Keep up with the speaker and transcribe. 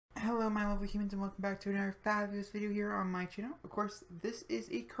Hello my lovely humans, and welcome back to another fabulous video here on my channel. Of course, this is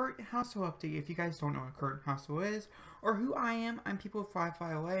a current household update. If you guys don't know what current household is or who I am, I'm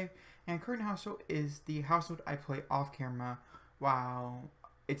PeopleFlyFlyAway, and current household is the household I play off camera while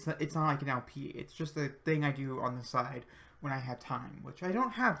it's not like an LP. It's just a thing I do on the side when I have time, which I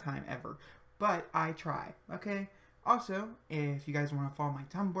don't have time ever, but I try. Okay. Also, if you guys want to follow my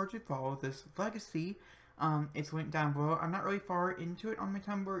Tumblr, to follow this legacy. It's linked down below. I'm not really far into it on my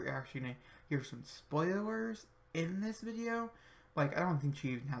Tumblr. You're actually going to hear some spoilers in this video. Like, I don't think she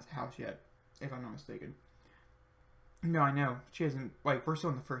even has a house yet, if I'm not mistaken. No, I know. She hasn't, like, we're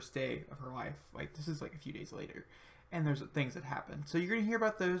still on the first day of her life. Like, this is, like, a few days later. And there's things that happen. So you're going to hear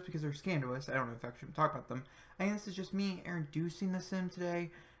about those because they're scandalous. I don't know if I should talk about them. I think this is just me introducing the sim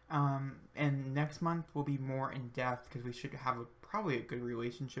today. And next month will be more in-depth because we should have probably a good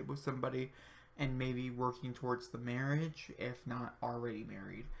relationship with somebody. And maybe working towards the marriage, if not already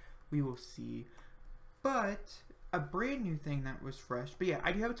married. We will see. But a brand new thing that was fresh. But yeah,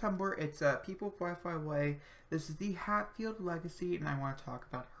 I do have a Tumblr. It's PeopleFlyFlyAway. This is the Hatfield legacy, and I want to talk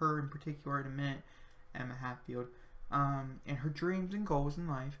about her in particular in a minute, Emma Hatfield, and her dreams and goals in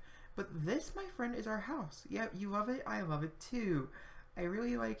life. But this, my friend, is our house. Yep, you love it. I love it too. I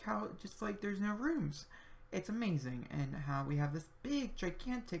really like how just like there's no rooms. It's amazing, and how we have this big,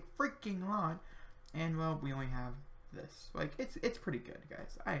 gigantic, freaking lot, and well, we only have this. Like, it's pretty good,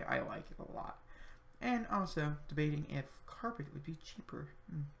 guys. I like it a lot. And also, debating if carpet would be cheaper.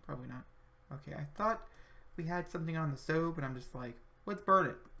 Probably not. Okay, I thought we had something on the stove, but I'm just like, let's burn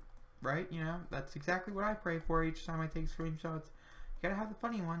it. Right? You know, that's exactly what I pray for each time I take screenshots. You gotta have the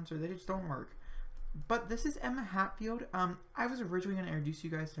funny ones, or they just don't work. But this is Emma Hatfield. I was originally going to introduce you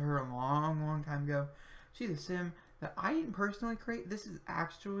guys to her a long time ago. She's a sim that I didn't personally create. This is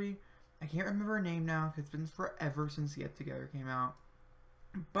actually, I can't remember her name now because it's been forever since Get Together came out.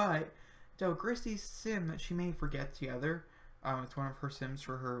 But Del Gristy's sim that she made for Get Together, it's one of her sims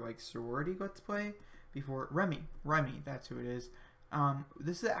for her like sorority let's play before Remy, that's who it is.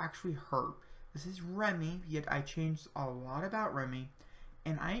 This is actually her. This is Remy, yet I changed a lot about Remy,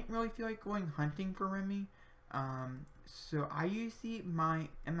 and I didn't really feel like going hunting for Remy. So I use my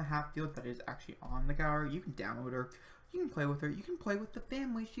Emma Hatfield that is actually on the gallery. You can download her. You can play with her. You can play with the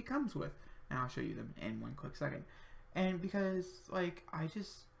family she comes with. And I'll show you them in one quick second. And because, like, I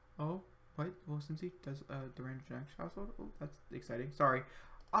just... Oh, what? Well, since he does the random genetics household. Oh, that's exciting. Sorry.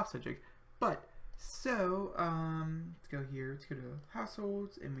 Off subject. But, so, let's go here. Let's go to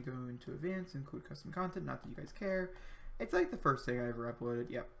households. And we go into advanced, include custom content. Not that you guys care. It's like the first thing I ever uploaded.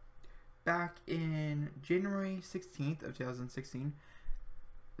 Yep. Back in January 16th of 2016.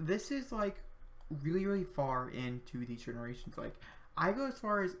 This is like really far into these generations. Like, I go as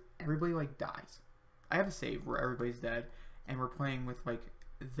far as everybody like dies. I have a save where everybody's dead and we're playing with like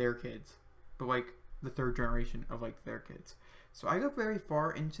their kids, but like the third generation of like their kids. So I go very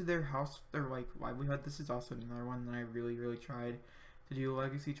far into their house, their like livelihood. This is also another one that I really tried to do a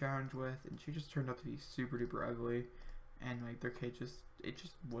legacy challenge with, and she just turned out to be super duper ugly. And like their kid it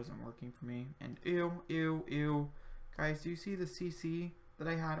just wasn't working for me. And ew. Guys, do you see the CC that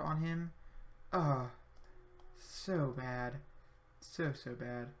I had on him? So bad. So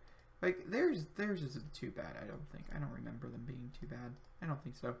bad. Like theirs isn't too bad, I don't think. I don't remember them being too bad. I don't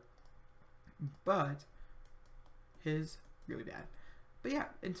think so. But his really bad. But yeah,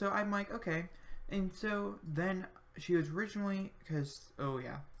 and so I'm like, okay. And so then she was originally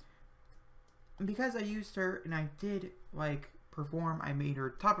because I used her and I did like perform, I made her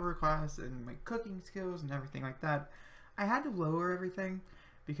top of her class and my cooking skills and everything like that. I had to lower everything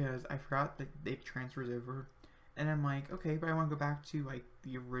because I forgot that it transfers over, and I'm like, okay, but I want to go back to like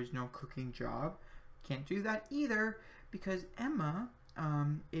the original cooking job. Can't do that either because Emma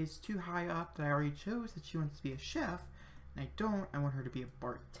is too high up that I already chose that she wants to be a chef, and I don't. I want her to be a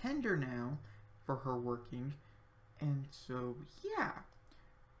bartender now for her working, and so yeah.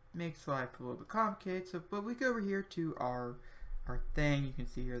 Makes life a little bit complicated. So, but we go over here to our thing. You can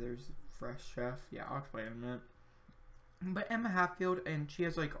see here there's fresh chef. Yeah, I'll explain in a minute. But Emma Hatfield, and she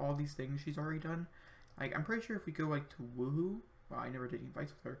has like all these things she's already done. Like I'm pretty sure if we go like to Woohoo, well, I never did any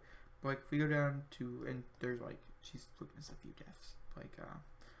fights with her, but like if we go down to, and there's like she's witnessed a few deaths. Like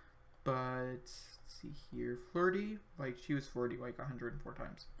but let's see here, flirty. Like she was flirty like 104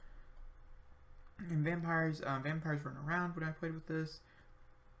 times. And vampires run around when I played with this.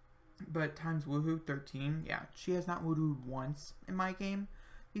 But times woohoo 13. Yeah, she has not woohooed once in my game.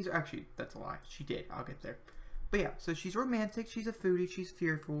 These are actually, that's a lie. She did. I'll get there. But yeah, so she's romantic. She's a foodie. She's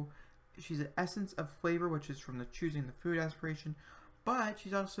fearful. She's an essence of flavor, which is from the choosing the food aspiration. But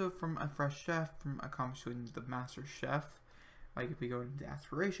she's also from a fresh chef, from accomplishing the master chef. Like if we go into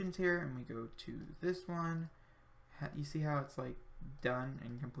aspirations here and we go to this one, you see how it's like done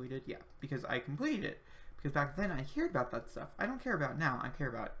and completed? Yeah, because I completed it. Because back then I cared about that stuff. I don't care about it now. I care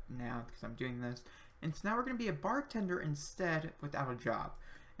about it now because I'm doing this. And so now we're going to be a bartender instead without a job.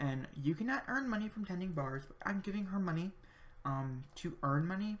 And you cannot earn money from tending bars, but I'm giving her money to earn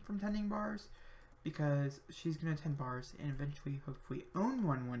money from tending bars because she's going to tend bars and eventually hopefully own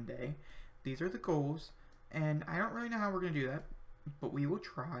one day. These are the goals. And I don't really know how we're going to do that, but we will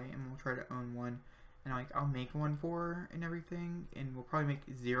try, and we'll try to own one. And like I'll make one for her and everything, and we'll probably make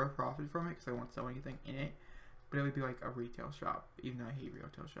zero profit from it because I won't sell anything in it. But it would be like a retail shop, even though I hate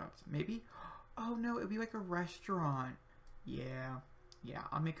retail shops. Maybe, oh no, it would be like a restaurant. Yeah,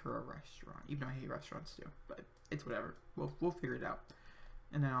 I'll make her a restaurant, even though I hate restaurants too. But it's whatever. We'll figure it out.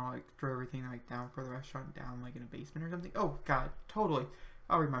 And then I'll like throw everything like down for the restaurant, down like in a basement or something. Oh god, totally.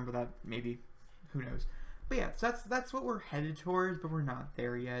 I'll remember that maybe. Who knows? But yeah, so that's what we're headed towards, but we're not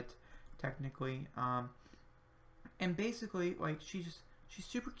there yet. Technically, and basically, like, she's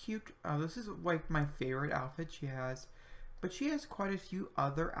super cute. This is like my favorite outfit she has, but she has quite a few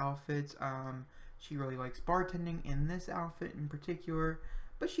other outfits. She really likes bartending in this outfit in particular,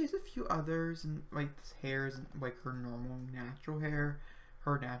 but she has a few others, and like this hair isn't like her normal natural hair.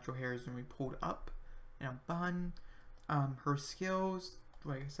 Her natural hair is normally pulled up in a bun. Her skills,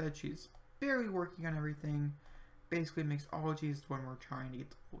 like I said, she's barely working on everything. Basically mixology when we're trying to get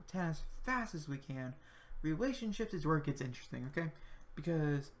the full 10 as fast as we can. Relationships is where it gets interesting, okay?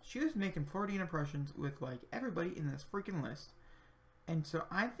 Because she was making flirting impressions with like everybody in this freaking list. And so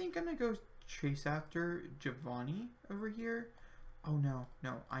I think I'm gonna go chase after Giovanni over here. Oh no,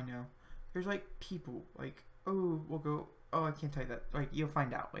 I know. There's like people, like, oh, we'll go, oh, I can't tell you that. Like, you'll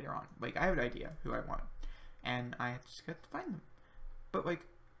find out later on. Like, I have an idea who I want. And I just got to find them. But like,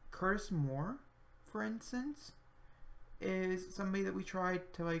 Curtis Moore, for instance, is somebody that we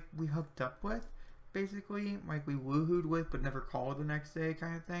tried to, like, we hooked up with, basically, like, we woohooed with, but never called the next day,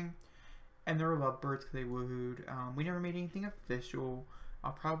 kind of thing, and they're lovebirds because they woohooed. We never made anything official.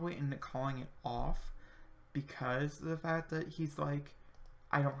 I'll probably end up calling it off, because of the fact that he's like,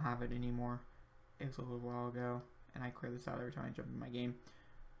 I don't have it anymore. It was a little while ago, and I clear this out every time I jump in my game.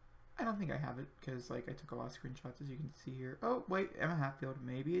 I don't think I have it, because, like, I took a lot of screenshots, as you can see here. Oh, wait, Emma Hatfield,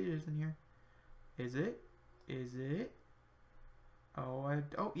 maybe it is in here. Is it? Is it? Oh,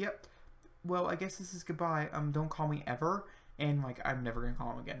 yep. Well, I guess this is goodbye. Don't call me ever. And, like, I'm never going to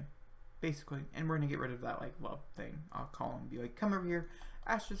call him again. Basically. And we're going to get rid of that, like, love thing. I'll call him and be like, come over here.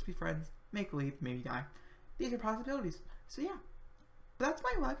 Ask us to be friends. Make a leave. Maybe die. These are possibilities. So, yeah. But that's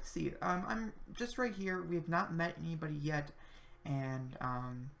my legacy. I'm just right here. We have not met anybody yet. And,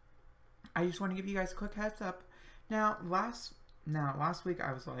 I just want to give you guys a quick heads up. Now, last week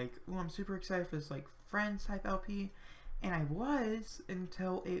I was like, oh, I'm super excited for this, like, Friends type LP. And I was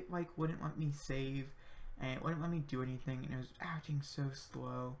until it like wouldn't let me save and it wouldn't let me do anything and it was acting so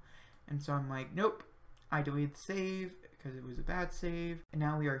slow. And so I'm like, nope, I deleted the save because it was a bad save. And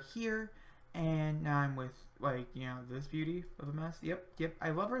now we are here and now I'm with like, you know, this beauty of a mess. Yep. I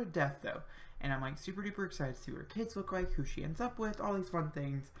love her to death though. And I'm like super duper excited to see what her kids look like, who she ends up with, all these fun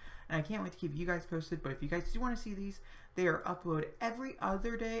things. And I can't wait to keep you guys posted. But if you guys do want to see these, they are uploaded every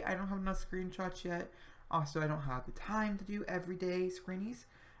other day. I don't have enough screenshots yet. Also, I don't have the time to do everyday screenies,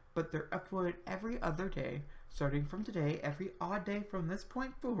 but they're uploaded every other day. Starting from today, every odd day from this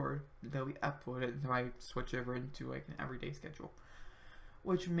point forward, they'll be uploaded until I switch over into like an everyday schedule.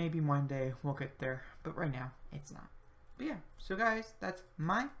 Which maybe one day we'll get there, but right now, it's not. But yeah, so guys, that's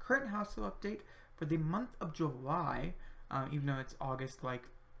my current household update for the month of July, even though it's August like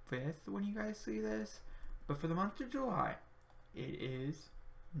 5th when you guys see this. But for the month of July, it is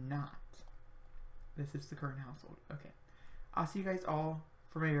not. This is the current household. Okay. I'll see you guys all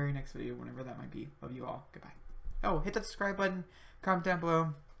for my very next video, whenever that might be. Love you all. Goodbye. Oh, hit that subscribe button. Comment down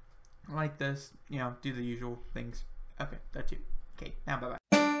below. Like this. You know, do the usual things. Okay, that too. Okay, now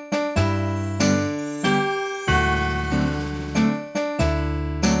bye-bye.